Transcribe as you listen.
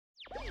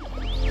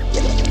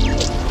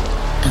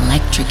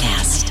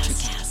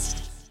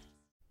NutraCast.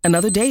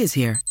 Another day is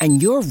here,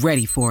 and you're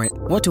ready for it.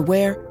 What to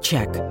wear?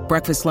 Check.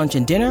 Breakfast, lunch,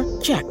 and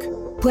dinner? Check.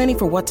 Planning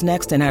for what's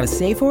next and how to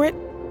save for it?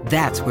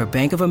 That's where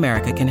Bank of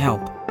America can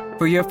help.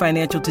 For your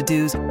financial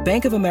to-dos,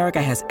 Bank of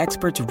America has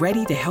experts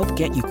ready to help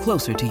get you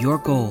closer to your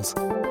goals.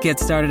 Get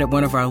started at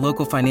one of our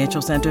local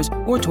financial centers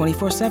or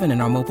 24/7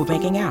 in our mobile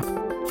banking app.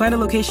 Find a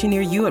location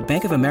near you at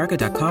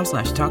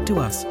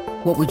bankofamerica.com/talktous.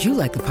 What would you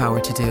like the power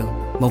to do?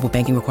 Mobile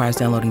banking requires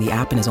downloading the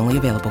app and is only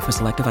available for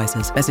select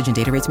devices. Message and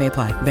data rates may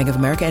apply. Bank of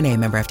America N.A.,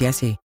 member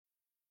FDIC.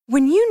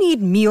 When you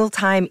need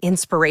mealtime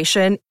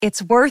inspiration,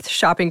 it's worth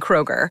shopping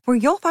Kroger, where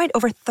you'll find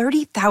over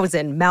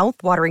 30,000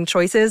 mouth-watering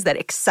choices that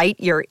excite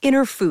your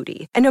inner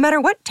foodie. And no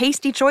matter what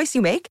tasty choice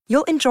you make,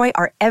 you'll enjoy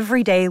our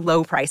everyday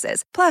low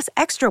prices, plus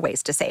extra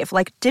ways to save,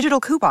 like digital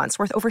coupons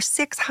worth over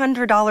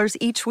 $600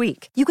 each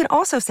week. You can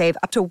also save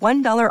up to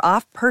 $1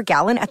 off per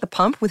gallon at the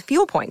pump with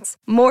fuel points.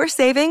 More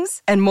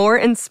savings and more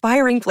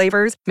inspiring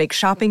flavors make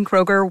shopping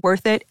Kroger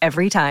worth it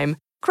every time.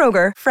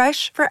 Kroger,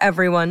 fresh for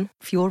everyone.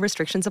 Fuel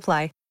restrictions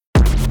apply.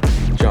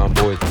 John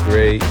Boy the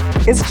Great.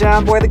 It's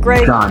John Boy the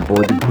Great. John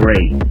Boy the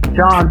Great.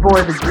 John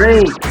Boy the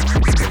Great.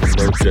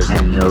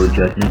 And No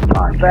Judgment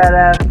Podcast.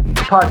 Badass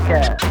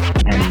podcast.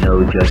 And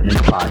No Judgment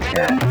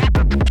Podcast.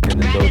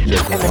 And the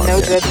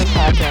No Judgment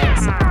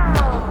Podcast.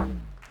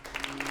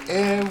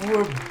 And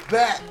we're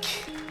back.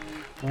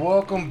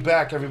 Welcome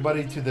back,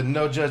 everybody, to the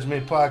No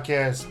Judgment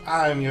Podcast.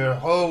 I'm your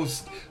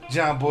host,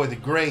 John Boy the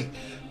Great.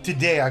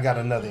 Today, I got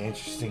another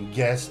interesting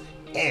guest,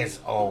 as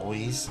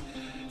always.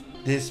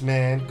 This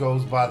man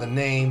goes by the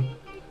name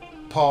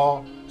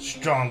Paul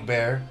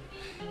Strongbear.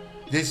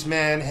 This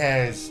man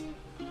has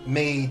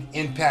made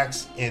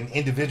impacts in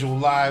individual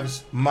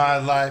lives, my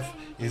life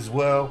as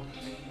well.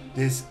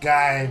 This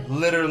guy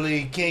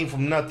literally came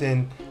from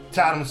nothing,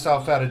 taught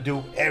himself how to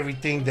do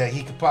everything that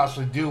he could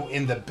possibly do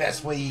in the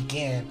best way he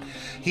can.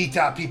 He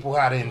taught people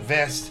how to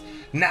invest,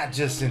 not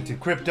just into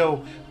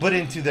crypto, but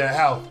into their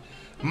health.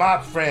 My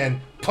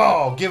friend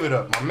Paul, give it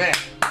up, my man.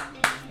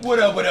 What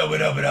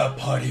up,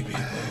 party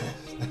people?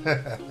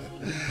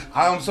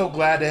 I'm so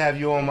glad to have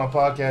you on my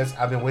podcast.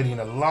 I've been waiting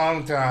a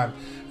long time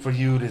for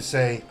you to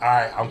say, all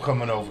right, I'm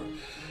coming over.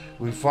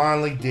 We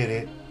finally did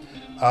it.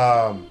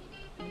 I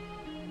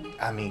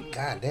mean,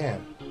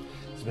 goddamn,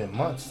 it's been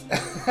months.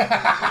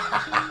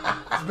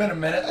 It's been a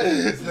minute.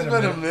 It's been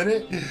a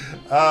minute.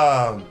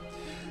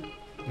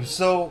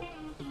 So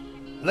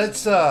let's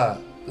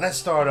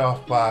start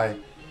off by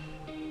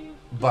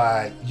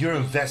your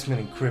investment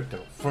in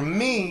crypto. For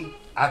me,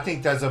 I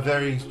think that's a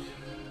very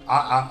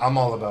I'm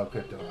all about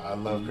crypto. I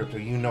love crypto.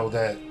 You know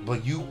that.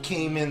 But you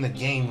came in the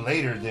game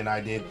later than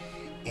I did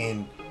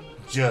and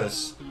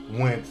just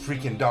went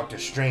freaking Doctor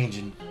Strange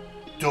and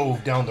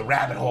dove down the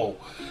rabbit hole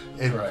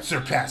and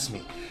surpassed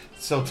me.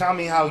 So tell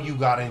me how you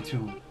got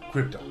into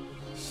crypto.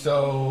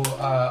 So,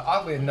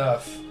 oddly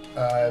enough,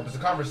 it was a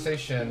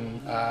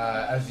conversation,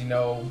 as you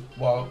know,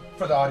 well,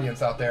 for the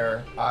audience out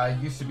there, I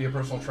used to be a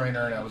personal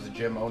trainer and I was a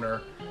gym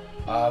owner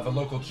of a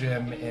local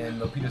gym in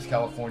Milpitas,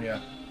 California.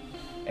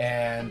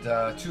 And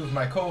two of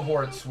my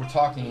cohorts were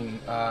talking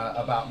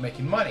about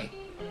making money,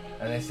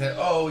 and they said,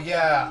 "Oh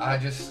yeah, I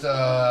just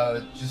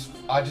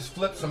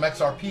flipped some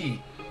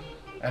XRP,"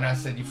 and I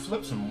said, "You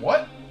flipped some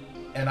what?"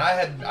 And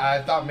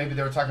I thought maybe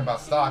they were talking about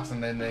stocks,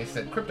 and then they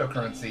said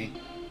cryptocurrency,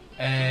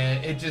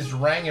 and it just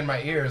rang in my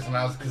ears, and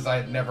because I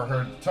had never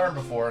heard the term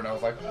before, and I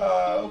was like,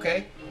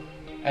 okay,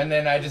 and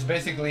then I just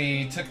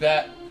basically took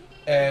that,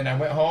 and I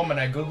went home and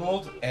I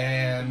Googled,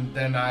 and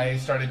then I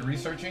started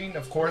researching,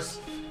 of course.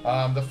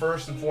 The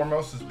first and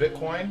foremost is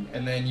Bitcoin,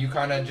 and then you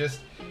kind of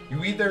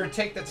you either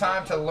take the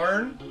time to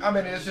learn. I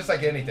mean, it's just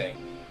like anything.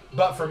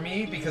 But for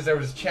me, because there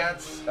was a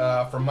chance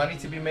for money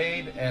to be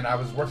made, and I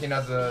was working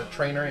as a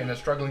trainer in a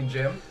struggling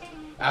gym,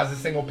 as a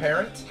single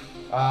parent,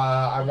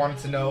 I wanted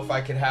to know if I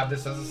could have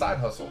this as a side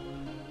hustle.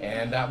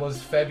 And that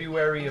was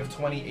February of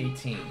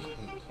 2018.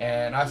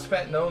 And I've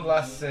spent no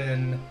less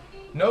than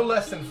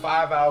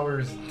 5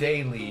 hours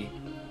daily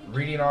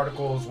reading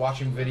articles,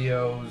 watching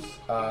videos,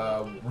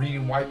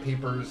 reading white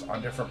papers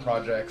on different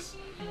projects,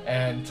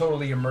 and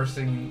totally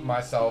immersing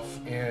myself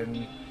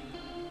in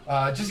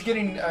just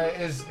getting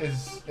as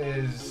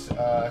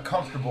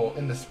comfortable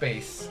in the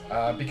space,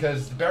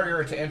 because the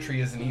barrier to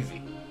entry isn't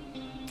easy.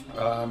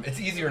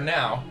 It's easier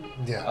now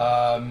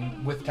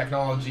with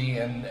technology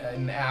and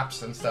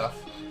apps and stuff,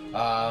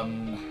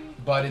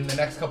 but in the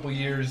next couple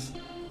years,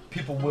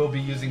 people will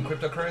be using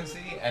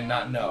cryptocurrency and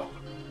not know.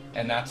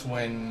 And that's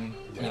when,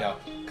 you know,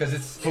 because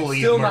it's still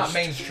immersed. Not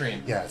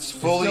mainstream. Yeah, it's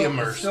fully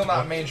immersed. It's still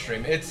not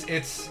mainstream.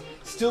 It's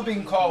still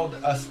being called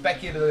a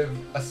speculative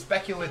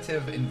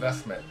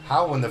investment.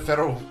 How, when the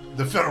Federal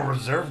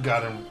Reserve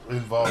got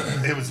involved,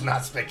 it was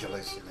not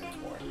speculation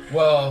anymore.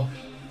 Well,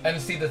 and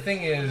see, the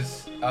thing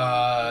is,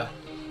 the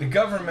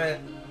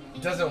government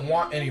doesn't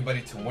want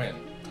anybody to win,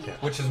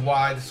 which is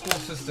why the school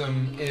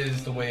system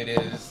is the way it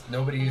is.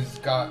 Nobody is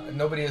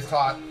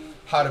taught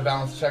how to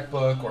balance a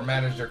checkbook or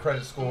manage their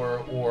credit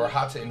score or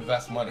how to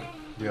invest money.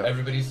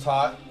 Everybody's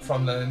taught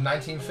from the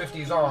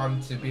 1950s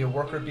on to be a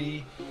worker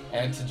bee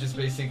and to just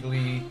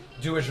basically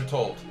do as you're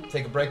told.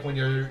 Take a break when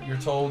you're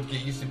told.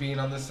 Get used to being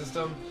on this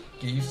system.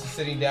 Get used to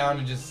sitting down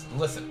and just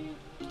listen.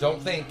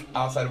 Don't think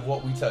outside of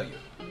what we tell you.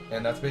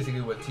 And that's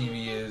basically what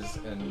TV is.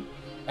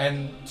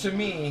 And to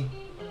me,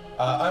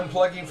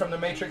 unplugging from the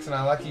Matrix, and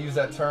I like to use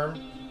that term,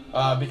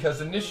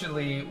 because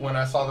initially when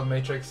I saw the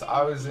Matrix,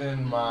 I was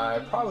in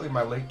probably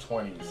my late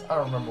 20s. I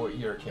don't remember what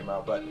year it came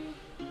out, but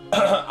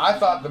I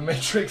thought the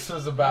Matrix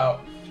was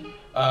about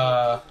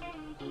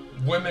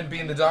women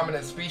being the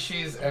dominant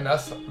species and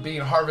us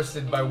being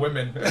harvested by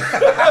women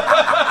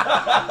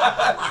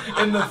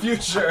in the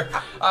future.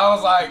 I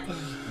was like,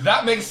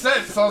 that makes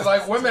sense. I was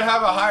like, women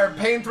have a higher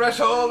pain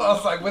threshold. I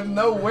was like, with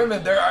no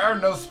women, there are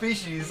no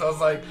species. I was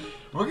like,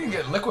 we're gonna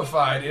get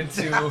liquefied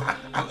into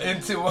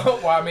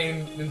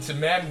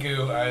man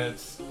goo.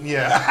 It's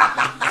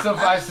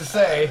suffice to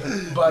say.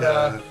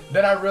 But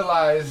then I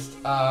realized.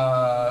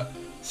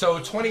 So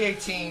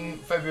 2018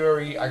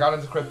 February, I got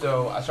into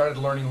crypto. I started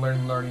learning,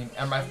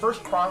 and my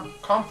first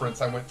conference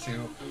I went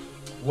to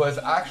was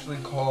actually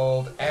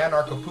called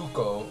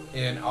Anarchapulco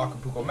in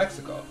Acapulco,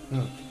 Mexico.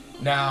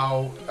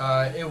 Now,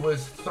 it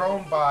was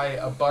thrown by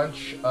a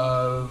bunch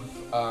of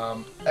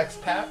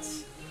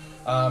expats,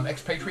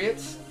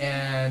 expatriates,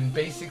 and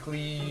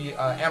basically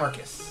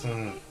anarchists.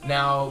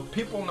 Now,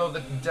 people know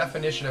the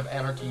definition of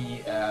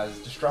anarchy as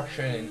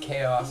destruction and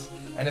chaos,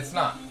 and it's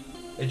not.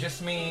 It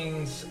just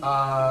means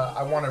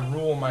I want to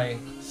rule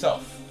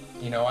myself.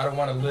 I don't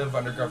want to live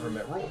under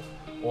government rule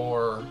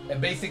or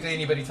basically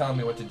anybody telling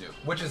me what to do,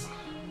 which is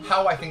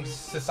how I think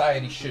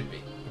society should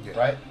be,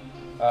 right?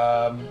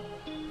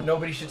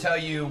 Nobody should tell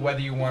you whether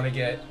you want to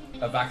get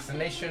a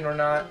vaccination or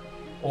not,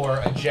 or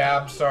a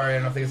jab. Sorry, I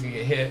don't think it's going to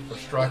get hit or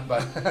struck,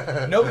 but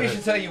nobody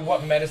should tell you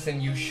what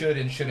medicine you should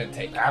and shouldn't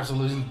take.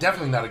 Absolutely.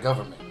 Definitely not a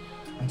government.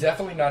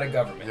 Definitely not a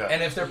government. Yeah.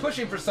 And if they're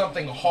pushing for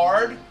something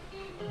hard,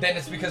 then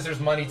it's because there's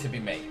money to be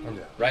made,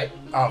 right?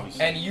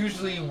 Obviously. And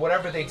usually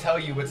whatever they tell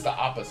you, it's the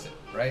opposite,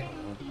 right?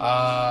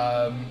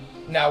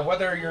 Now,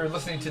 whether you're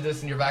listening to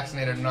this and you're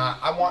vaccinated or not,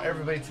 I want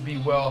everybody to be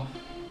well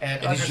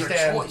and understand. It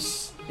is your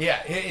choice.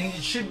 Yeah, and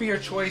it should be your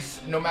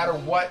choice no matter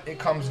what it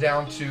comes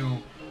down to,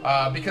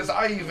 because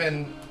I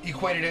even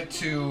equated it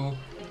to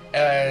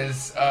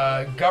as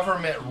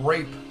government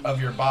rape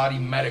of your body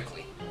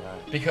medically.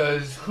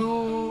 Because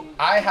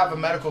I have a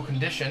medical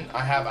condition.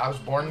 I was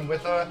born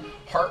with a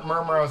heart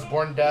murmur, I was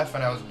born deaf,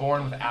 and I was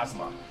born with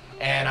asthma.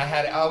 And I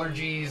had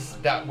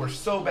allergies that were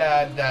so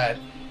bad that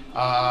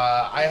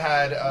I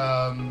had,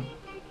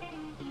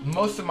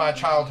 most of my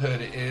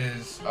childhood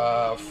is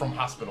from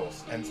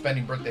hospitals and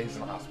spending birthdays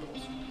in hospitals.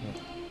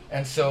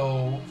 And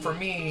so for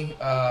me,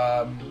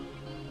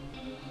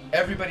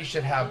 everybody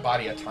should have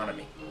body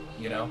autonomy.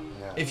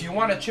 If you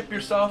want to chip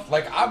yourself,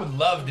 like I would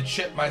love to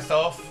chip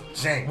myself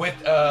with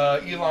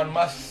Elon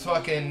Musk's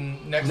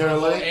fucking next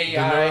level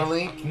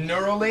AI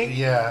Neuralink.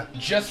 Yeah.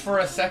 Just for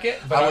a second,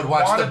 but I would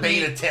watch the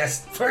beta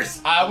test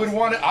first. I would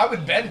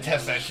beta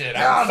test that shit.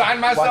 I would sign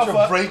myself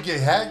up. Break your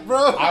hack,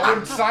 bro. I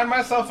would sign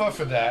myself up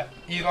for that.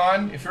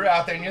 Elon, if you're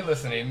out there and you're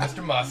listening,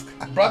 Mr. Musk,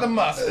 Brother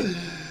Musk.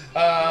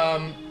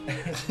 I've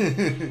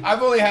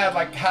only had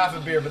like half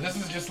a beer, but this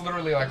is just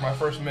literally like my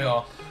first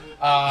meal.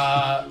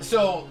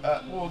 So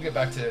we'll get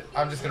back to it.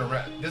 I'm just gonna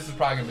rant. This is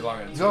probably gonna be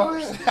longer than 2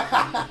 hours.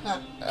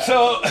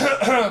 So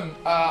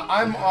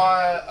I'm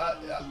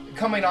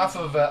coming off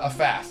of a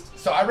fast.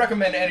 So I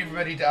recommend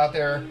everybody out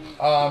there,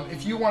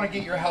 if you want to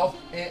get your health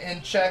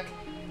in check,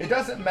 it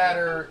doesn't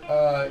matter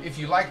if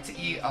you like to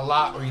eat a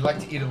lot or you like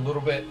to eat a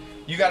little bit.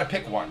 You got to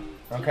pick one.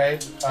 Okay?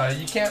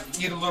 You can't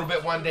eat a little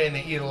bit one day and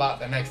then eat a lot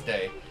the next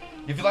day.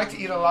 If you like to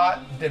eat a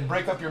lot, then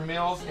break up your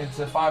meals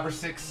into 5 or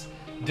 6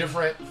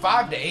 different,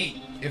 5 to 8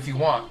 if you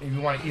want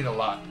to eat a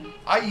lot.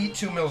 I eat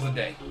 2 meals a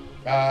day.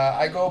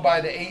 I go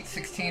by the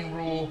 8-16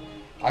 rule.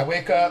 I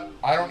wake up,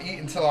 I don't eat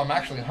until I'm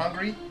actually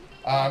hungry,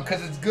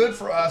 because it's good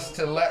for us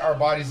to let our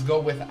bodies go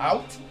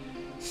without,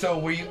 so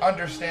we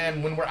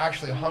understand when we're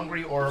actually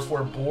hungry or if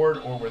we're bored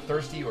or we're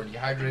thirsty or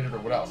dehydrated or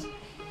what else.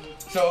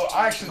 So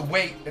I actually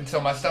wait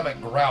until my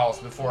stomach growls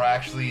before I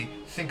actually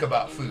think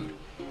about food.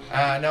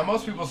 Now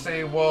most people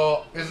say,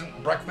 well,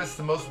 isn't breakfast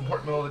the most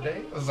important meal of the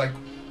day? I was like,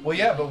 well,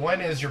 yeah, but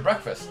when is your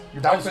breakfast?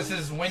 Your breakfast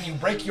is when you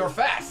break your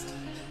fast.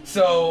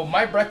 So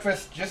my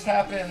breakfast just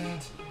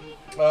happened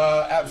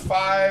at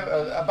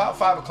about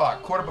 5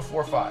 o'clock, quarter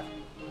before 5.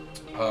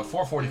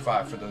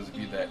 4:45 for those of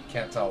you that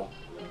can't tell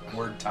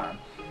word time.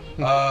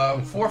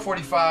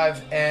 4:45,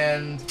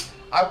 and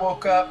I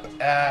woke up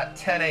at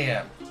 10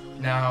 a.m.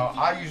 Now,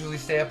 I usually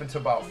stay up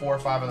until about 4 or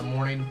 5 in the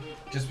morning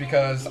just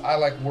because I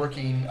like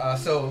working.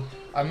 So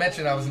I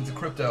mentioned I was into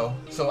crypto.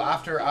 So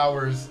after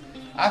hours,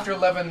 after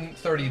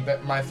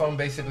 11:30, my phone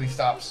basically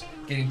stops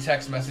getting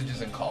text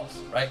messages and calls,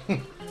 right?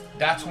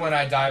 That's when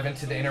I dive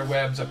into the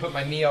interwebs. I put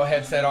my Neo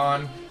headset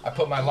on. I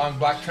put my long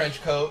black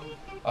trench coat.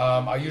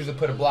 I usually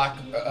put a black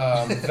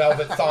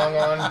velvet thong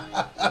on,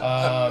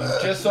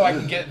 just so I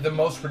can get the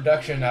most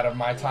production out of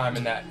my time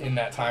in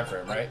that time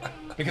frame, right?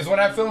 Because when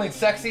I'm feeling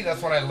sexy,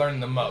 that's when I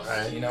learn the most.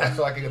 Right. You know, I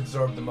feel like I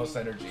absorb the most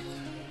energy.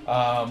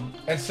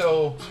 And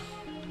so,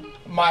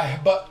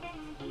 but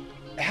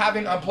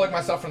having unplugged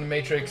myself from the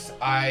Matrix,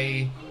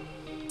 I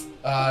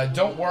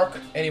don't work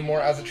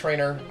anymore as a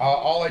trainer.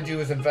 All I do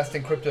is invest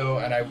in crypto,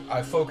 and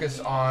I focus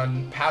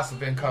on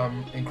passive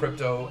income in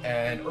crypto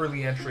and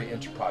early entry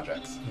into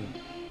projects.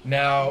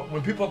 Now,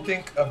 when people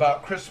think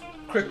about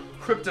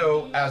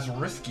crypto as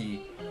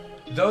risky,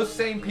 those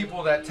same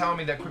people that tell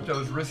me that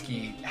crypto is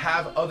risky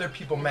have other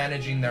people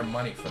managing their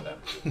money for them.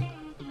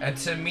 And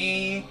to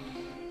me,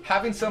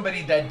 having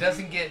somebody that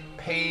doesn't get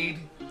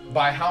paid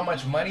by how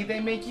much money they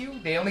make you,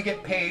 they only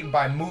get paid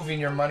by moving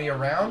your money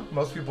around.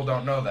 Most people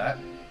don't know that.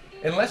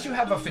 Unless you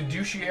have a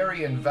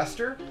fiduciary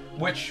investor,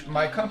 which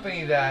my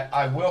company that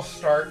I will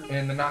start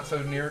in the not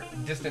so near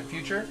distant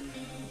future,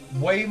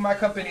 way my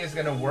company is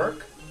going to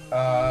work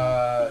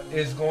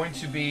is going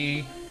to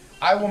be,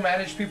 I will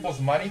manage people's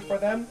money for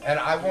them, and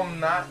I will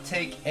not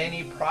take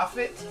any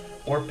profit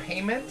or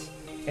payment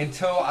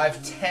until I've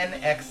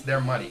 10x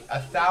their money.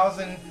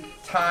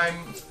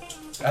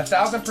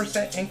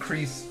 1,000%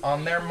 increase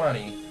on their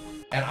money,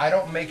 and I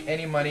don't make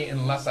any money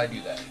unless I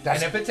do that.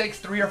 And if it takes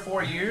 3 or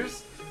 4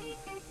 years,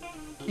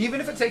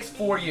 even if it takes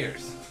 4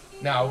 years,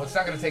 now it's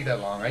not going to take that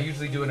long. I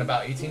usually do it in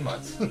about 18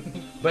 months.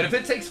 But if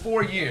it takes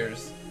 4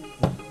 years,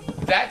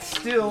 that's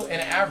still an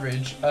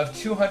average of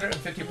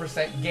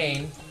 250%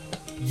 gain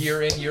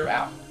year in, year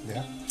out.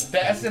 Yeah.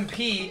 The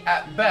S&P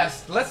at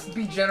best, let's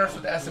be generous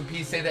with the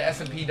S&P, say the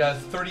S&P does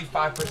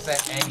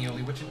 35%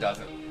 annually, which it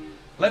doesn't.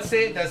 Let's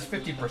say it does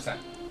 50%.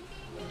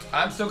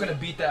 I'm still going to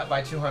beat that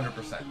by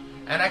 200%.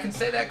 And I can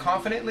say that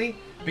confidently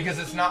because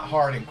it's not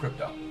hard in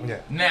crypto.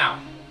 Yeah. Now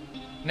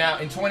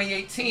in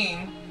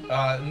 2018,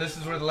 and this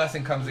is where the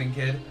lesson comes in,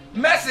 kid.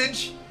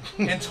 Message!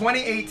 In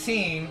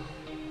 2018,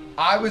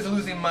 I was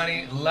losing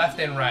money left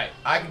and right.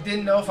 I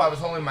didn't know if I was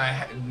holding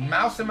my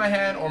mouse in my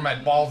hand or my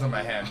balls in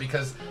my hand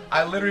because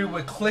I literally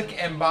would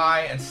click and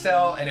buy and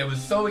sell, and it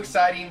was so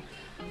exciting.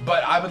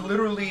 But I would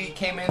literally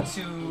came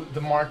into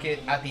the market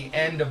at the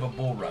end of a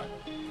bull run.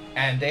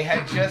 And they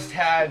had just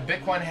had,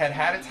 Bitcoin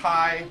had its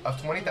high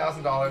of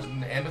 $20,000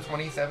 in the end of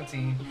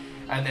 2017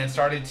 and then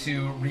started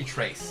to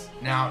retrace.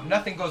 Now,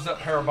 nothing goes up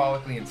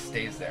parabolically and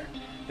stays there.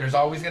 There's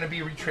always going to be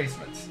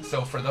retracements.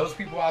 So for those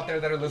people out there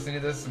that are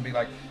listening to this and be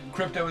like,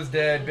 crypto is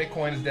dead,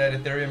 Bitcoin is dead,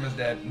 Ethereum is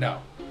dead.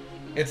 No,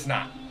 it's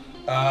not.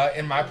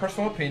 In my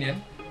personal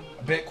opinion,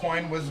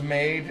 Bitcoin was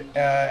made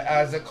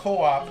as a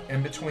co-op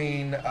in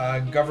between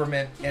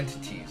government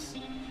entities,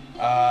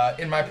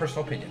 in my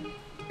personal opinion.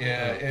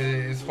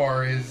 As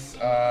far as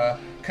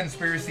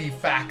conspiracy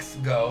facts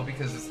go,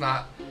 because it's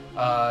not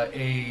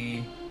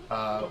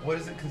what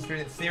is it,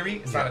 conspiracy theory?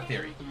 It's not a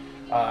theory,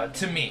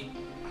 to me.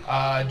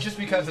 Just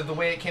because of the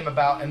way it came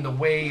about and the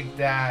way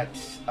that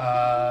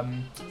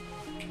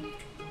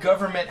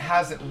government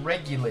hasn't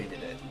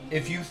regulated it.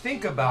 If you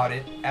think about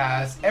it,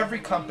 as every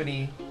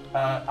company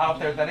out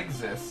there that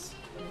exists,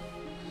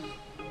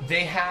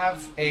 they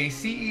have a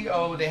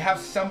CEO, they have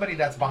somebody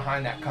that's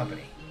behind that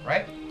company,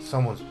 right?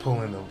 Someone's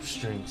pulling those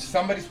strings.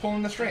 Somebody's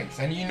pulling the strings,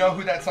 and you know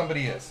who that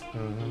somebody is.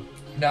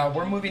 Mm-hmm. Now,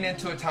 we're moving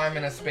into a time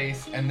and a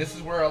space, and this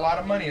is where a lot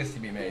of money is to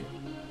be made.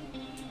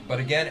 But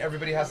again,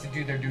 everybody has to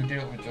do their due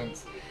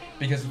diligence,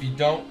 because if you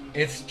don't,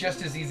 it's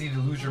just as easy to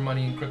lose your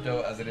money in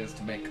crypto as it is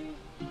to make,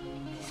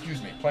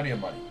 plenty of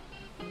money.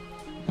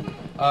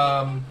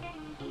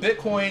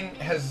 Bitcoin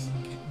has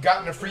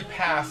gotten a free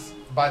pass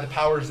by the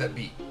powers that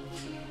be.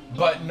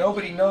 But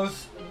nobody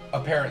knows,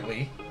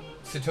 apparently.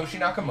 Satoshi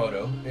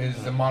Nakamoto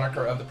is the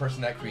moniker of the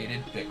person that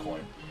created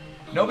Bitcoin.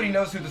 Nobody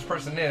knows who this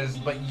person is,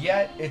 but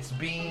yet it's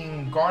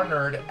being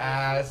garnered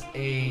as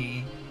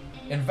a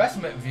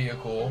investment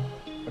vehicle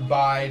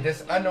by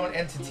this unknown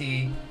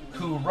entity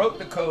who wrote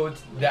the code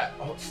that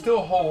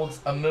still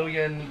holds 1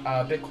 million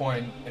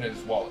Bitcoin in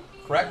his wallet.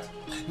 Correct?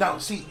 Now,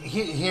 see,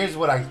 here's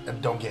what I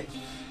don't get.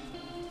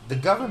 The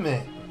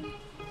government,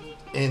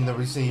 in the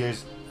recent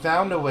years,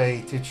 found a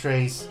way to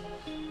trace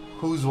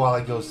whose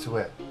wallet goes to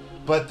it.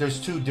 But there's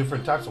two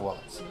different types of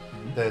wallets.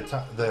 Mm-hmm.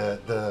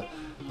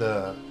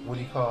 The what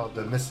do you call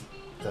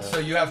it? So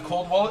you have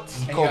cold wallets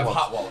and you have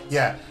hot wallets.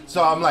 Yeah.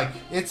 So I'm like,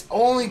 it's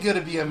only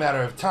gonna be a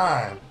matter of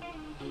time,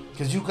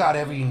 because you got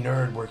every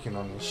nerd working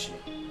on this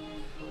shit,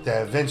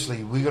 that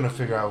eventually we're gonna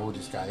figure out who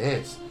this guy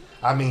is.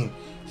 I mean,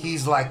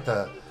 he's like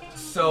the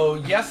So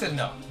yes and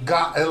no.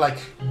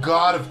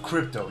 God of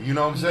crypto. You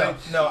know what I'm saying?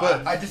 No,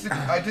 but I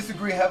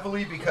disagree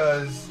heavily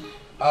because.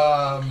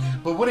 But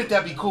wouldn't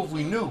that be cool if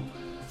we knew?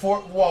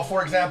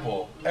 For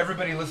example,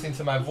 everybody listening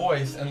to my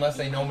voice, unless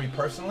they know me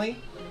personally,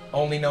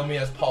 only know me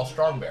as Paul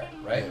Strongbear,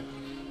 right? Yeah.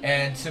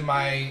 And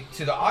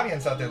to the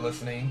audience out there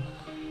listening,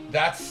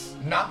 that's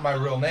not my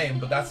real name,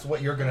 but that's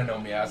what you're gonna know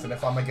me as. And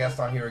if I'm a guest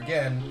on here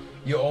again,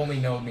 you only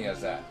know me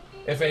as that.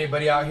 If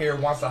anybody out here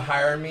wants to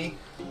hire me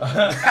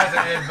as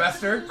an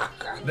investor,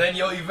 then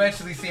you'll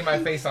eventually see my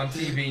face on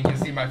TV and you'll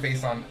see my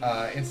face on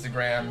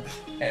Instagram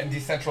and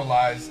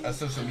decentralized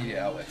social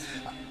media outlets.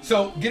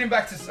 So getting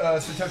back to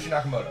Satoshi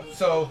Nakamoto.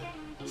 So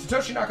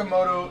Satoshi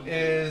Nakamoto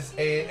is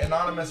an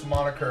anonymous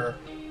moniker,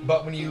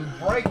 but when you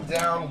break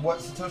down what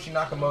Satoshi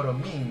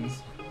Nakamoto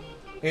means,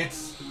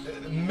 it's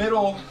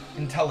middle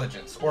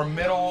intelligence or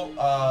middle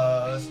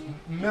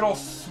middle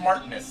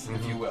smartness,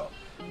 if you will.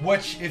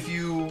 Which, if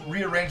you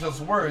rearrange those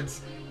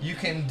words, you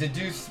can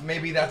deduce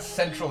maybe that's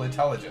central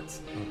intelligence.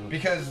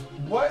 Because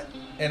what,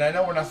 and I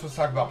know we're not supposed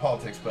to talk about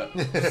politics, but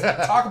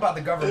talk about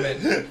the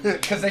government,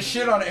 because they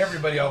shit on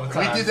everybody all the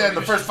time. We did that in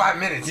the first 5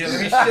 minutes. Yeah,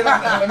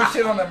 let me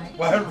shit on them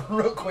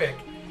real quick.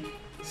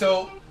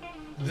 So,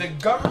 the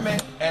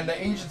government and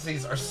the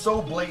agencies are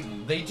so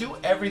blatant. They do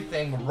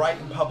everything right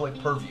in public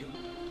purview.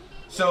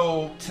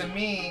 So, to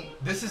me,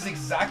 this is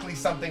exactly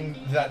something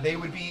that they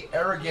would be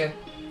arrogant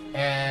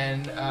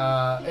and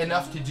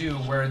enough to do,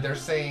 where they're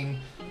saying,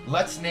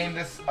 let's name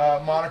this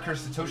moniker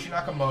Satoshi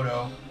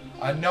Nakamoto,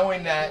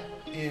 knowing that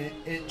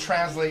it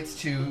translates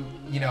to,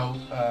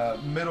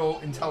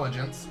 middle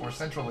intelligence or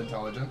central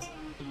intelligence.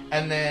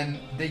 And then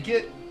they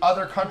get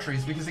other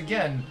countries, because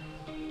again,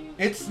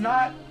 it's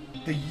not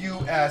the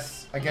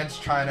U.S.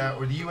 against China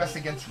or the U.S.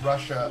 against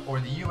Russia or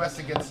the U.S.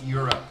 against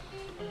Europe.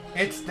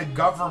 It's the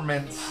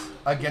governments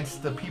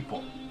against the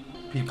people.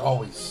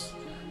 Always.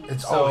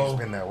 It's always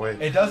been that way.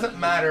 It doesn't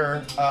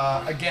matter.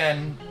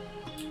 Again,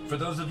 for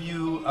those of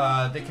you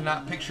that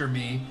cannot picture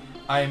me,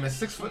 I am a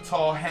 6 foot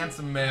tall,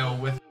 handsome male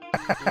with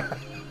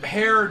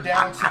hair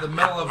down to the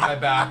middle of my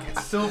back.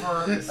 It's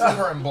silver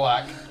and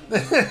black.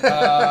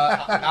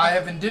 I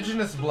have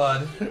indigenous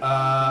blood.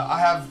 I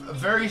have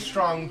very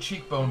strong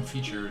cheekbone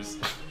features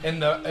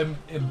in the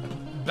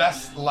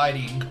best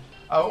lighting,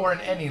 or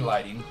in any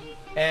lighting.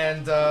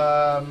 And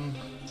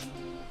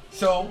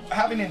so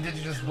having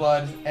indigenous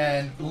blood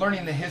and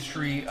learning the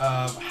history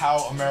of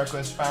how America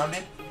is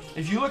founded,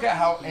 if you look at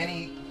how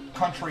any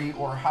country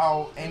or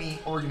how any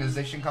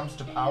organization comes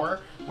to power,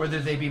 whether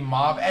they be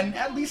mob, and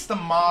at least the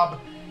mob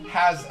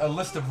has a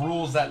list of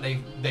rules that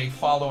they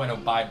follow and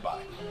abide by.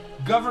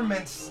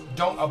 Governments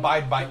don't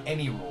abide by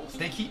any rules.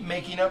 They keep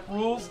making up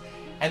rules,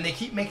 and they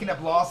keep making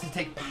up laws to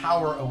take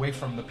power away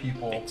from the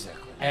people.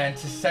 Exactly. And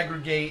to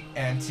segregate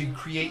and to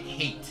create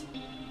hate.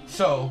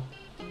 So,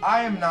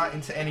 I am not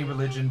into any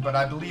religion, but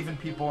I believe in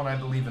people and I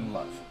believe in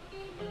love.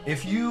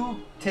 If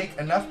you take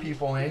enough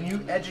people and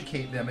you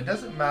educate them, it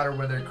doesn't matter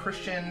whether they're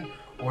Christian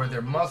or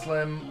they're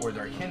Muslim or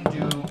they're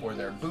Hindu or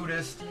they're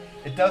Buddhist,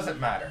 it doesn't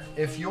matter.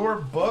 If your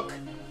book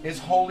is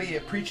holy,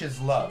 it preaches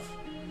love.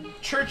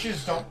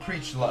 Churches don't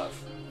preach love.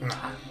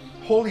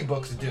 Holy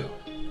books do.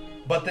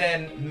 But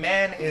then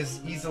man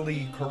is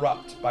easily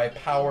corrupt by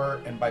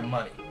power and by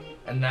money.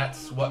 And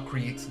that's what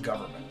creates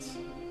governments,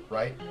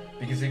 right?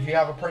 Because if you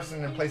have a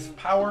person in place of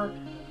power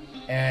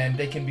and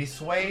they can be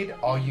swayed,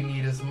 all you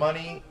need is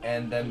money,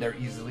 and then they're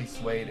easily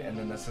swayed, and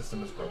then the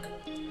system is broken.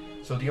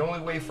 So the only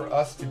way for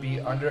us to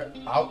be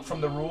out from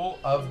the rule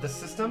of the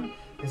system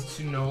is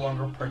to no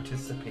longer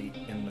participate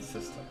in the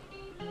system.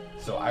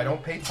 So I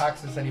don't pay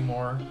taxes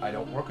anymore. I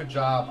don't work a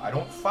job. I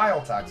don't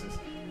file taxes.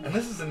 And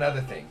this is another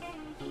thing.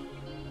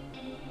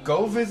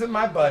 Go visit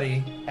my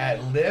buddy at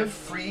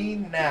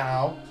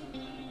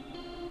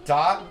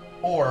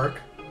livefreenow.org.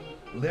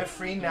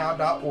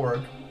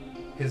 livefreenow.org.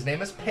 His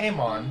name is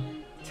Paymon.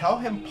 Tell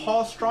him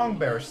Paul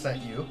Strongbear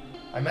sent you.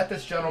 I met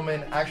this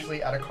gentleman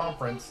actually at a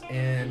conference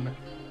in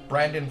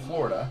Brandon,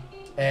 Florida,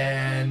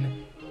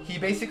 and he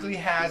basically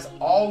has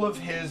all of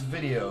his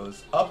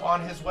videos up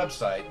on his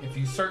website. If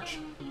you search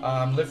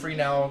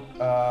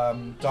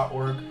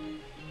livefreenow.org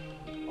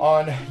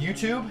on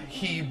YouTube,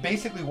 he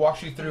basically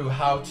walks you through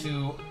how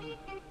to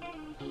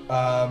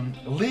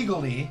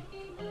legally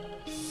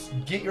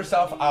get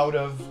yourself out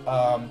of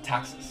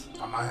taxes.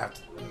 I might have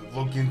to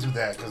look into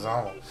that because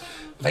I'm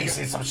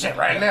facing some shit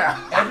right now.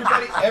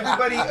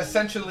 Everybody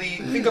essentially,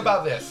 think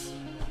about this.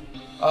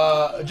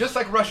 Just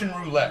like Russian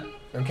roulette,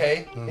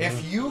 okay? Mm-hmm.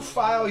 If you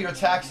file your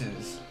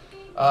taxes,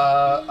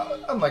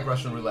 unlike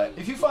Russian roulette,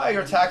 if you file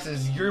your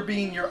taxes, you're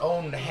being your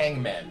own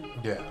hangman.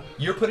 Yeah.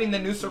 You're putting the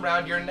noose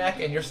around your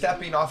neck and you're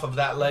stepping off of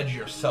that ledge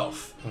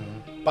yourself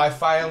by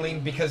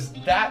filing, because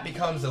that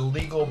becomes a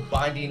legal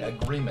binding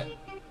agreement.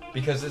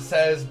 Because it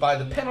says by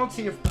the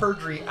penalty of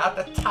perjury at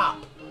the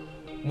top,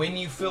 when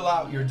you fill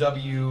out your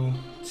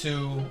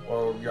W-2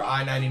 or your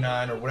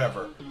I-99 or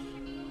whatever,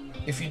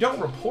 if you don't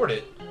report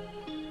it,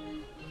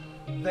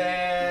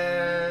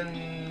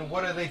 then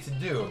what are they to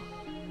do?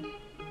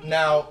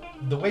 Now,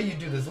 the way you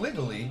do this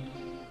legally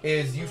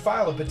is you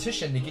file a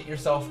petition to get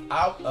yourself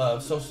out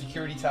of Social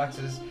Security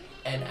taxes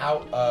and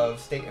out of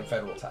state and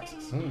federal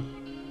taxes.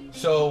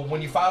 So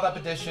when you file that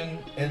petition,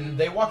 and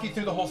they walk you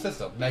through the whole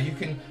system. Now you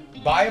can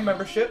buy a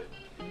membership,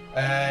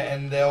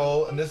 and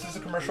this is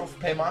a commercial for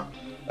Paymon.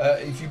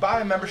 If you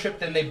buy a membership,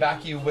 then they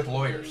back you with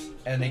lawyers,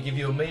 and they give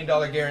you $1 million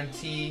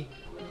guarantee,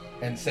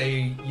 and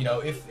say,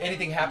 if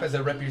anything happens,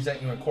 they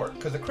represent you in court.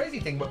 Because the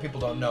crazy thing, what people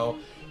don't know,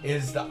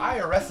 is the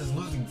IRS is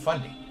losing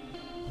funding.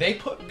 They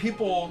put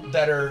people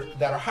that are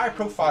high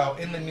profile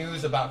in the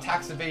news about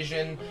tax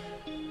evasion.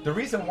 The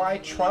reason why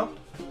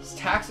Trump's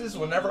taxes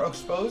were never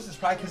exposed is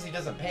probably because he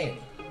doesn't pay any.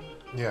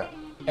 Yeah.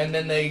 And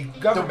then the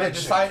government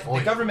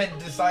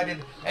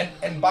decided,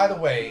 and by the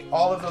way,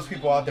 all of those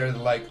people out there that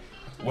are like,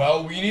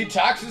 well, we need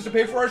taxes to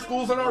pay for our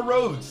schools and our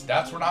roads.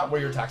 That's not where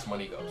your tax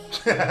money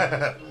goes.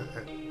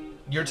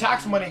 Your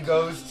tax money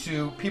goes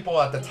to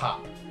people at the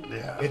top.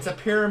 Yeah. It's a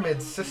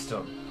pyramid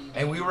system.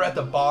 And we were at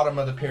the bottom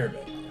of the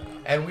pyramid.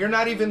 And we're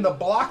not even the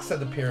blocks of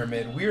the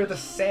pyramid. We're the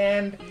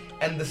sand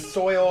and the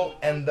soil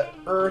and the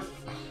earth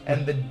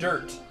and the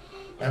dirt.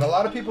 And a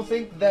lot of people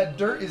think that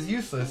dirt is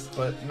useless,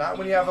 but not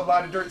when you have a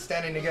lot of dirt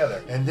standing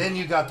together. And then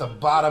you got the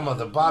bottom of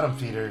the bottom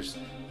feeders,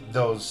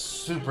 those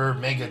super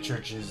mega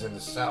churches in the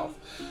South.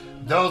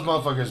 Those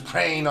motherfuckers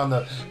preying on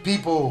the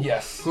people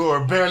who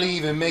are barely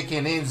even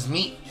making ends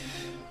meet.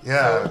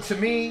 Yeah. So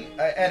to me,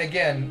 and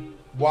again,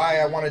 why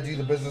I want to do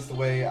the business the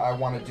way I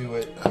want to do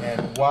it,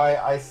 and why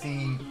I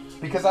see,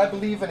 because I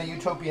believe in a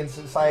utopian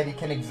society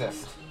can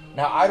exist.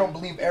 Now, I don't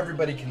believe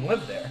everybody can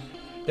live there.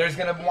 There's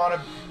gonna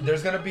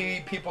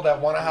be people that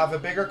want to have a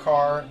bigger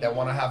car, that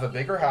want to have a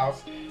bigger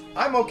house.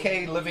 I'm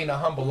okay living a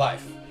humble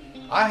life.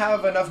 I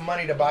have enough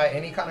money to buy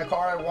any kind of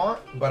car I want,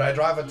 but I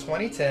drive a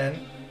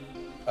 2010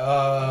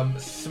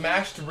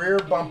 smashed rear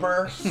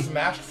bumper,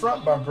 smashed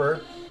front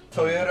bumper,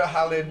 Toyota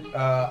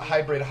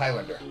hybrid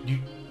Highlander.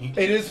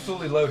 It is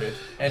fully loaded,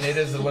 and it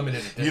is a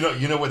limited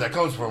edition. You know where that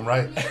comes from,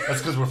 right? That's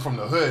because we're from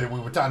the hood, and we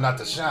were taught not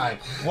to shine.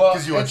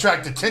 Because you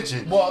attract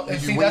attention. Well,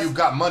 when you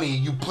got money,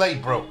 you play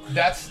broke.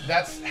 That's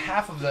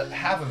half of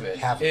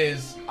it.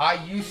 Is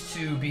I used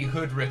to be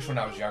hood rich when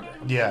I was younger.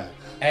 Yeah.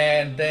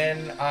 And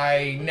then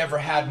I never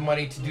had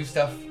money to do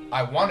stuff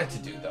I wanted to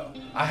do, though.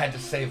 I had to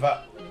save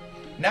up.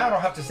 Now I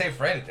don't have to save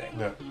for anything.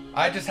 Yeah.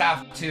 I just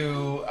have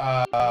to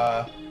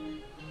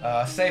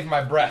save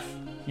my breath.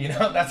 You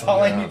know, that's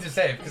all I need to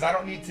save, because I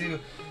don't need to,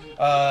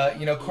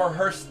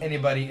 coerce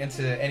anybody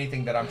into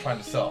anything that I'm trying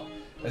to sell.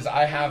 As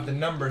I have the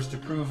numbers to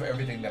prove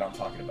everything that I'm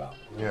talking about.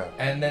 Yeah.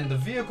 And then the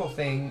vehicle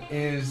thing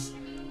is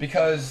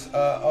because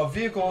a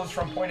vehicle is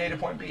from point A to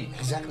point B.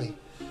 Exactly.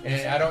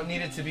 And I don't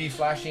need it to be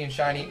flashy and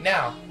shiny.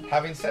 Now,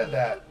 having said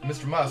that,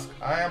 Mr. Musk,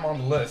 I am on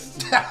the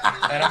list.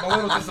 And I'm a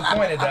little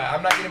disappointed that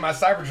I'm not getting my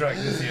Cybertruck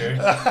this year.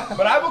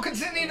 But I will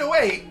continue to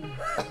wait,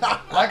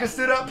 like a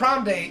stood-up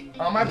prom date,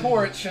 on my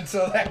porch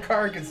until that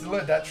car gets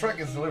delivered, that truck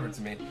gets delivered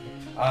to me.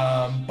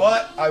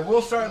 But I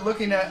will start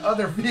looking at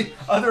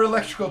other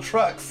electrical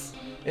trucks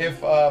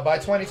if by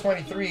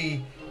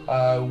 2023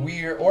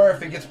 or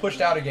if it gets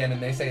pushed out again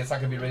and they say it's not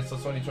going to be ready until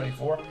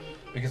 2024.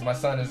 Because my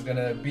son is going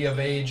to be of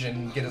age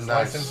and get his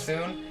license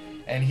soon.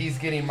 And he's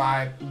getting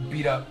my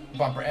beat up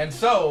bumper. And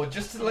so,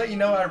 just to let you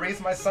know, I raised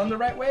my son the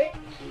right way.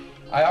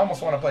 I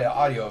almost want to play an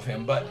audio of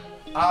him. But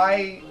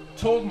I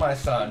told my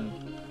son,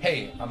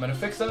 hey, I'm going to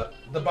fix up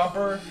the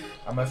bumper.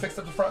 I'm going to fix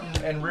up the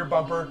front and rear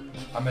bumper.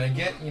 I'm going to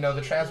get,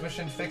 the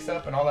transmission fixed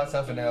up and all that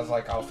stuff. And I was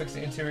like, I'll fix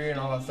the interior and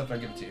all that stuff and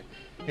I'll give it to you.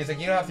 He's like,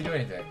 you don't have to do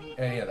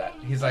any of that.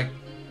 He's like,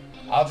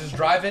 I'll just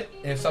drive it.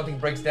 If something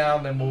breaks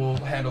down, then we'll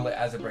handle it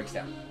as it breaks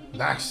down.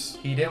 Nice.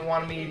 He didn't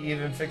want me to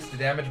even fix the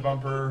damaged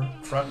bumper,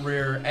 front,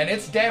 rear, and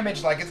it's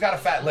damaged, like it's got a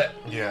fat lip.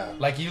 Yeah.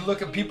 Like you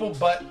look at people,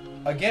 but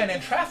again, in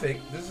traffic,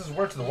 this is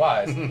word to the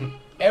wise.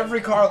 Every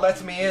car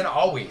lets me in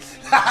always.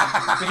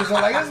 Because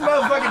they're like, this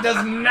motherfucker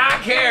does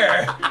not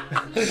care.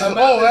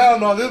 Hell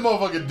no, this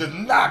motherfucker does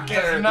not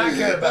care. Does not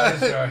care about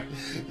this car.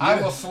 Yeah.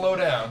 I will slow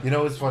down. You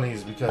know what's funny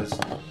is because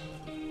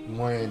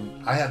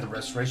when I had the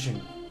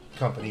restoration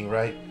company,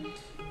 right,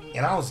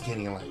 and I was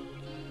getting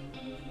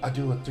I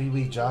do a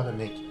 3-week job and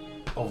make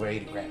over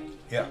 80 grand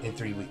in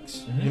 3 weeks.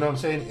 Mm-hmm. You know what I'm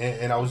saying?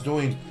 And I was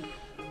doing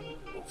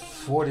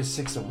 4 to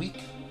 6 a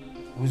week.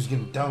 We was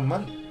getting dumb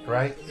money,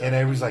 right? And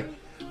everybody's like,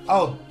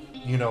 oh,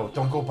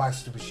 don't go buy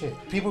stupid shit.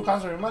 People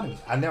constantly reminded me.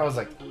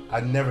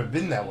 I've never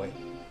been that way.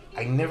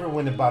 I never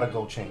went and bought a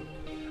gold chain.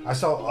 I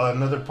saw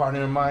another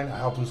partner of mine, I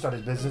helped him start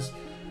his business.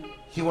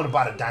 He went and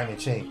bought a diamond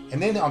chain. And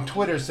then on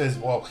Twitter says,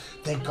 well,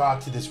 thank God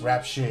to this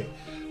rap shit.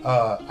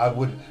 I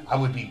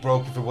would be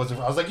broke if it wasn't.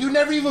 I was like, you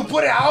never even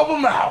put an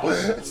album out.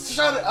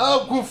 Shut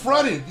up, quit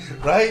fronting,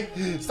 right?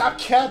 Stop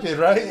capping,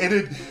 right?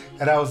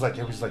 And I was like,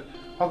 everybody's like,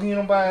 how come you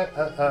don't buy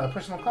a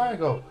personal car? I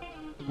go,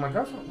 my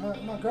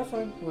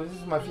girlfriend, well, this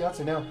is my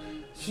fiance now.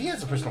 She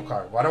has a personal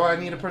car. Why do I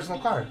need a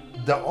personal car?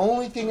 The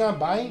only thing I'm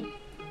buying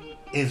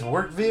is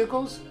work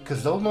vehicles,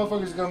 because those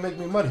motherfuckers are gonna make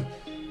me money.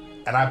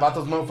 And I bought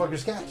those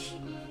motherfuckers cash.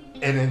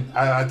 And then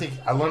I think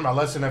I learned my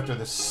lesson after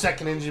the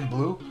second engine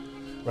blew.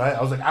 Right?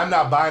 I was like, I'm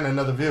not buying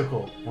another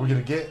vehicle. We're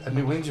going to get a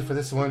new engine for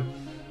this one.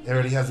 It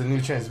already has a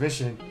new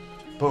transmission.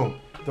 Boom.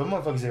 Those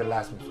motherfuckers are going to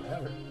last me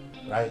forever.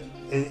 Right?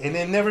 And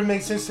it never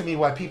made sense to me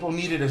why people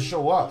needed to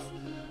show off.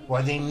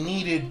 Why they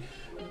needed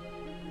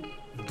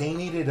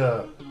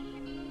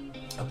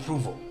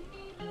approval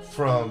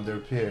from their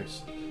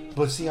peers.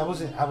 But see, I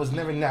was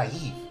never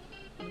naive.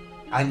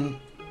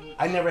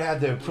 I never had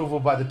the approval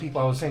by the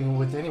people I was hanging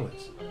with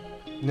anyways.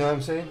 You know what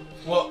I'm saying?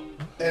 Well,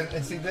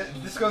 and see,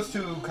 this goes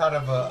to kind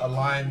of a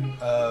line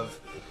of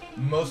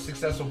most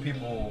successful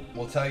people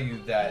will tell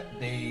you that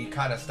they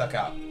kind of stuck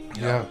out.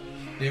 You know? Yeah.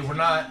 They were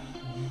not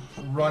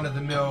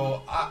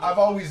run-of-the-mill. I've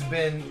always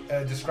been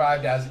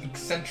described as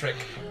eccentric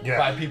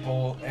by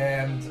people.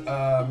 And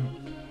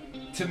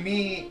to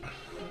me,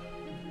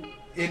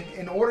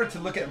 in order to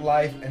look at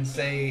life and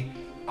say,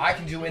 I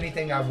can do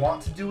anything I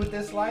want to do with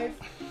this life,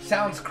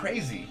 sounds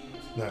crazy.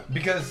 Yeah.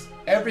 Because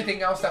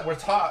everything else that we're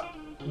taught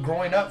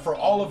growing up for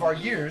all of our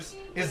years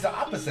is the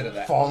opposite of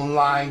that. Fall in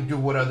line, do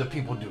what other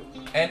people do.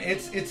 And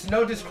it's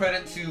no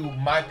discredit to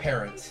my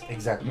parents.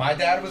 Exactly. My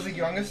dad was the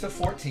youngest of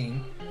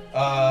 14.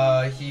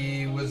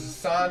 He was the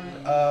son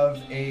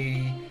of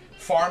a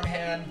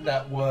farmhand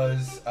that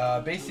was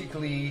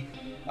basically,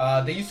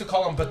 they used to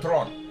call him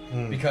patron.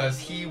 Because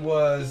he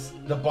was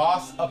the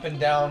boss up and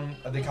down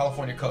the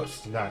California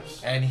coast.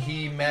 Nice. And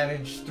he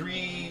managed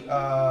three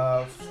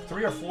or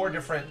four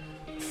different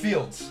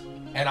fields.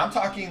 And I'm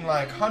talking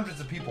like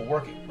hundreds of people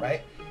working,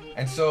 right?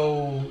 And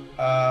so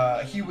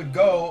he would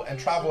go and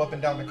travel up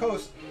and down the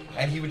coast,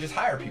 and he would just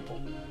hire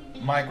people.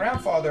 My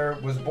grandfather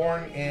was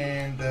born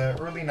in the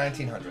early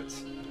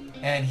 1900s,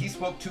 and he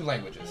spoke 2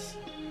 languages.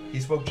 He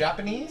spoke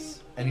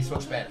Japanese, and he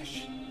spoke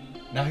Spanish.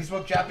 Now, he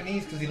spoke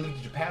Japanese because he lived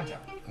in Japantown.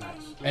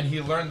 Nice. And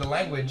he learned the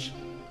language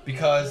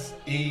because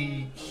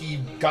he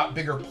got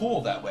bigger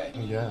pool that way.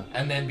 Yeah.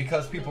 And then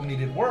because people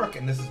needed work,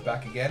 and this is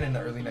back again in the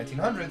early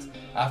 1900s,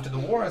 after the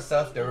war and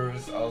stuff, there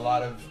was a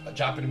lot of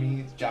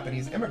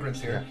Japanese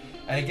immigrants here.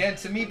 Yeah. And again,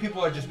 to me,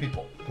 people are just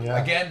people.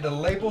 Yeah. Again, the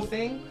label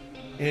thing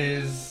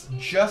is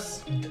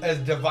just as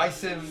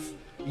divisive.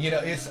 You know,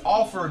 it's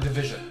all for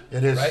division.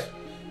 It is. Right?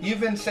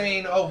 Even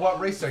saying, oh, what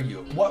race are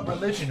you? What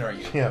religion are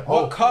you? Yeah.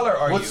 What color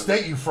are you? What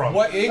state you from?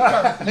 What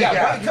income?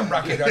 What income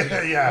bracket are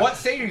you? Yeah. What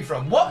state are you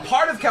from? What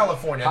part of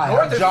California? Hi,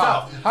 North I'm or John.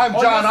 south? I'm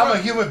Oh, John. you're I'm from-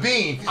 a human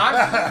being.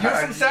 You're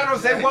from San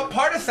Jose. What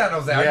part of San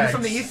Jose? Are Yeah, you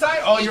from the east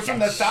side? Oh, you're from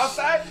the south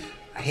side?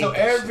 So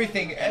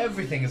everything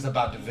is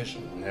about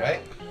division,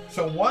 right?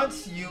 So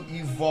once you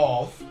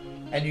evolve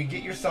and you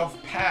get yourself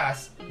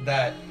past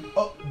that,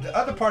 the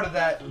other part of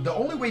that, the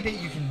only way that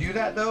you can do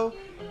that though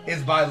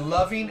is by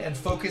loving and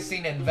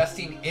focusing and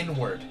investing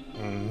inward.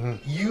 Mm-hmm.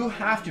 You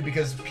have to,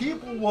 because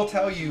people will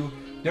tell you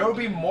there will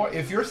be more.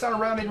 If you're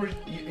surrounded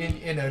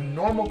in a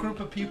normal group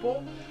of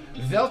people,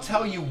 they'll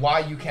tell you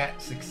why you can't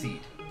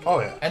succeed. Oh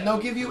yeah. And they'll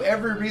give you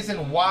every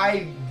reason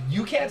why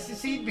you can't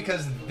succeed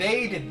because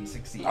they didn't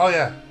succeed. Oh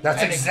yeah.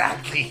 That's And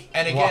exactly.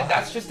 And again, why.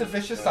 that's just a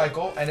vicious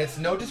cycle, and it's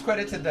no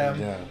discredit to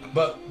them. Yeah.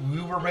 But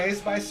we were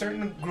raised by a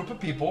certain group of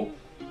people,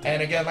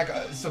 and again,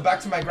 so back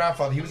to my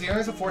grandfather. He was the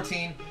youngest of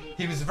 14.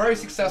 He was very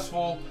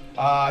successful.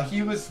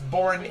 He was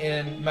born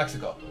in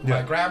Mexico. Yeah.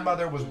 My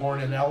grandmother was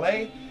born in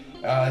L.A.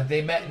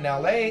 They met in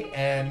L.A.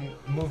 and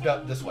moved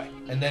up this way,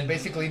 and then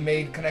basically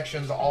made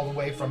connections all the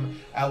way from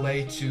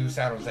L.A. to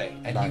San Jose.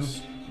 And Nice.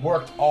 he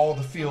worked all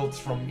the fields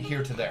from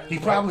here to there. He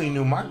probably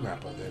knew my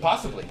grandpa then.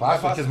 Possibly.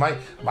 Because my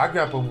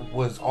grandpa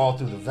was all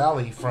through the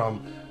valley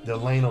from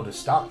Delano to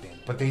Stockton.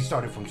 But they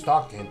started from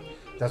Stockton.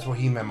 That's where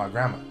he met my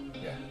grandma.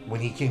 Yeah. When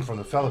he came from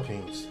the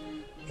Philippines.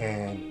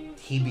 And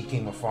he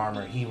became a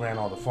farmer. He ran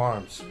all the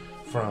farms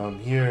from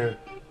here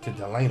to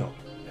Delano.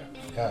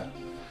 Yeah.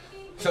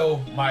 So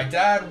my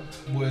dad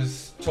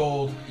was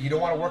told, you don't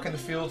want to work in the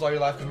fields all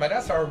your life. Because my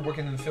dad started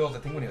working in the fields, I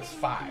think, when he was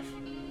 5.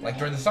 Like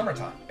during the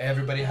summertime.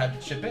 Everybody had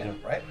to chip in,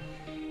 right?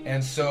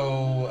 And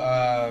so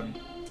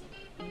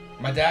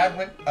my dad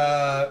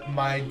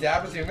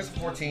was the youngest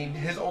of 14.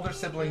 His older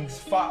siblings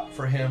fought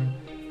for him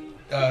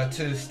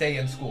to stay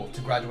in school,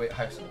 to graduate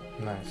high school.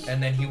 Nice.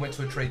 And then he went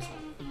to a trade school.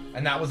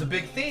 And that was a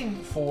big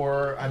thing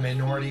for a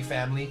minority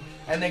family.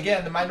 And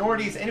again, the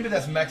minorities, anybody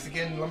that's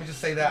Mexican, let me just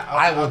say that.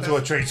 I went to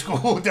a trade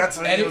school. That's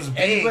what it was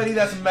big. Anybody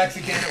that's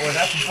Mexican or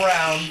that's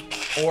brown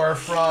or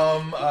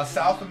from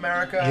South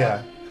America,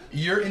 Yeah.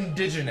 you're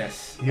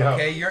indigenous. Yeah.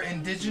 Okay, you're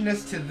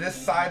indigenous to this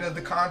side of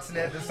the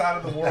continent, this side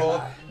of the world.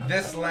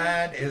 This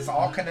land is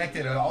all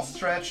connected and all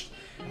stretched.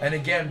 And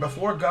again,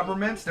 before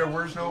governments, there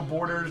was no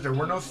borders, there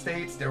were no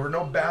states, there were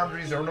no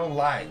boundaries, there were no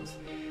lines.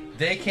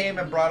 They came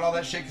and brought all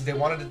that shit because they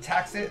wanted to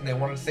tax it and they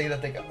wanted to say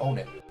that they could own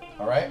it.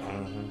 All right?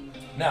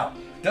 Mm-hmm. Now,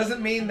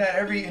 doesn't mean that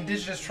every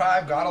indigenous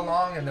tribe got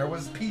along and there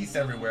was peace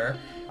everywhere.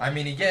 I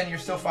mean, again, you're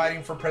still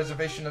fighting for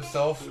preservation of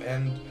self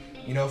and,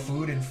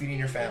 food and feeding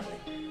your family.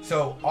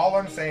 So all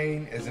I'm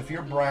saying is if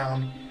you're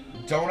brown,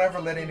 don't ever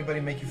let anybody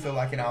make you feel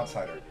like an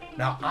outsider.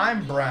 Now,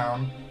 I'm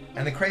brown,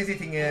 and the crazy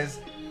thing is,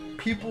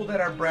 people that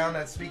are brown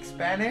that speak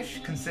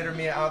Spanish consider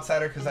me an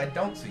outsider because I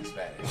don't speak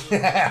Spanish.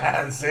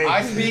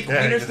 I speak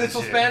Wiener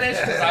Schnitzel Spanish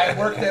because I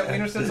worked at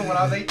Wiener Schnitzel when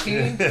I was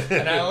 18,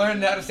 and I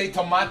learned how to say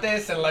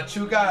tomates and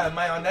lechuga and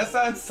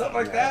mayonesa and stuff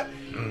like that.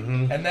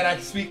 Mm-hmm. And then I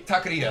speak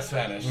taqueria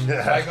Spanish. So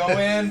I go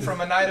in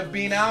from a night of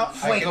being out.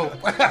 Fuego.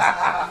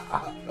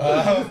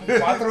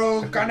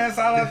 Cuatro carne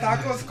asada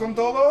tacos con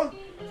todo.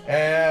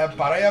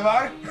 Para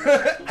llevar.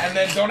 And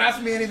then don't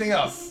ask me anything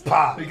else.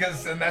 Pop.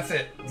 And that's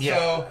it. Yeah,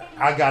 So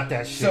I got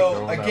that shit.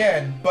 So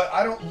again, but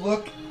I don't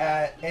look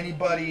at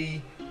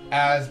anybody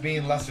as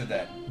being lesser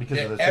than.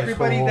 Because of the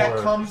everybody sexual that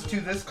or- comes to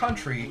this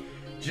country,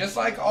 just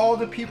like all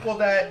the people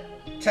that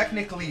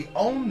technically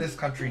own this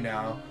country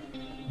now,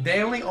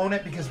 they only own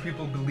it because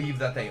people believe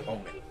that they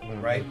own it,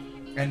 right?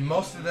 And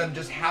most of them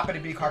just happen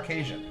to be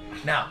Caucasian.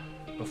 Now,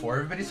 before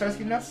everybody starts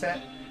getting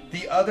upset,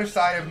 the other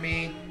side of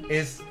me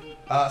is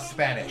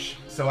Spanish.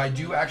 So I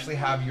do actually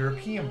have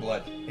European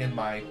blood in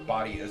my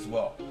body as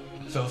well.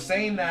 So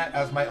saying that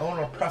as my own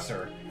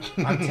oppressor,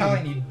 I'm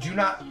telling you, do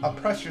not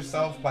oppress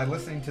yourself by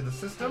listening to the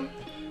system.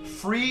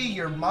 free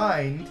your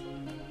mind,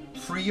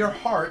 free your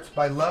heart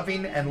by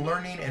loving and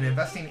learning and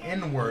investing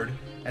inward,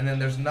 and then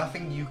there's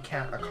nothing you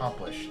can't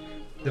accomplish.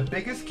 The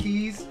biggest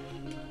keys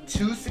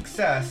to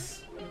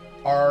success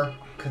are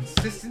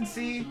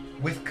consistency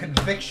with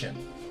conviction.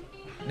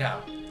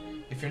 Now,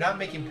 if you're not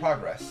making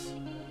progress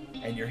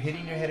and you're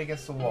hitting your head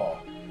against the wall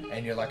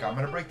and you're like, I'm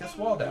gonna break this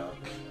wall down,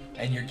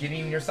 and you're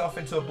getting yourself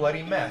into a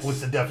bloody mess.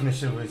 What's the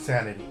definition of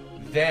insanity?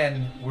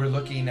 Then we're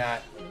looking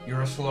at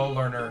you're a slow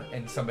learner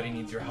and somebody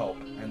needs your help,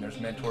 and there's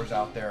mentors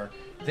out there.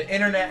 The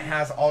internet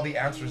has all the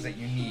answers that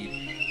you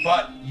need,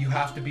 but you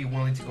have to be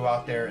willing to go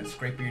out there and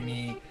scrape your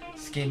knee,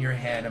 skin your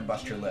hand, and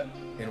bust your lip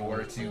in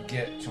order to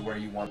get to where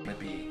you want to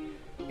be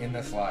in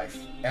this life.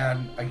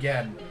 And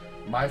again,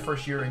 my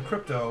first year in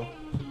crypto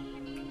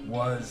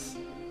was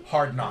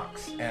hard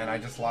knocks, and I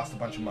just lost a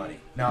bunch of money.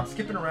 Now I'm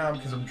skipping around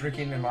because I'm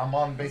drinking and I'm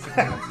on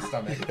basically an empty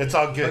stomach. It's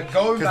all good. But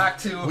going back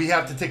to... We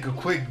have to take a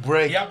quick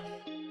break. Yep.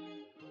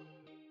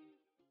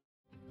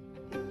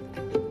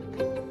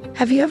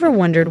 Have you ever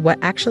wondered what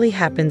actually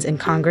happens in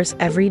Congress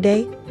every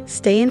day?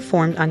 Stay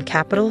informed on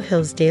Capitol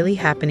Hill's daily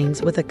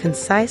happenings with a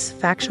concise,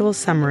 factual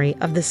summary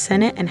of the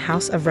Senate and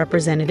House of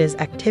Representatives'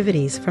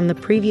 activities from the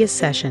previous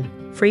session,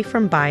 free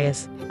from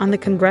bias, on the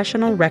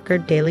Congressional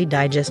Record Daily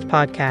Digest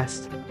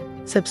podcast.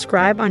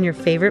 Subscribe on your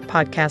favorite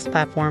podcast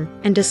platform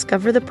and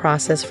discover the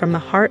process from the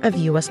heart of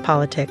U.S.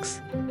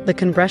 politics. The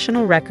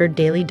Congressional Record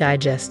Daily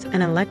Digest, an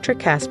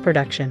Electricast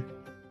production.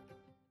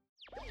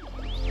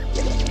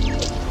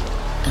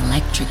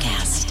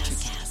 Electricast.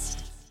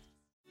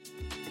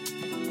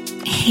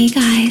 Hey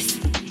guys,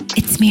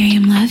 it's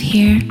Miriam Love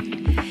here,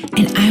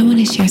 and I want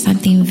to share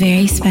something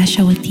very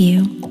special with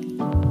you.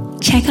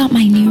 Check out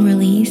my new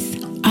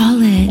release,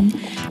 All In,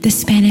 the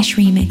Spanish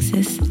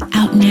remixes,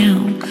 out now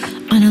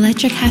on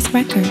Electricast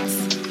Records.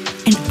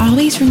 And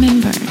always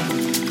remember,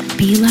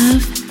 be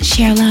love,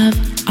 share love,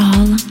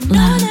 all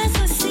love.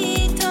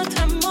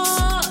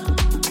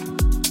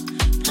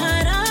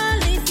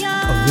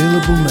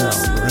 Available now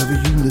wherever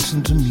you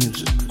listen to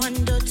music.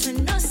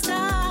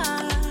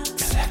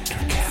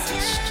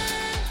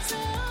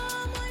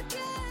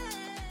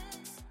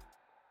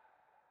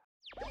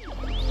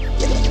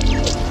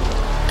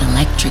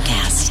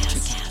 Electricast.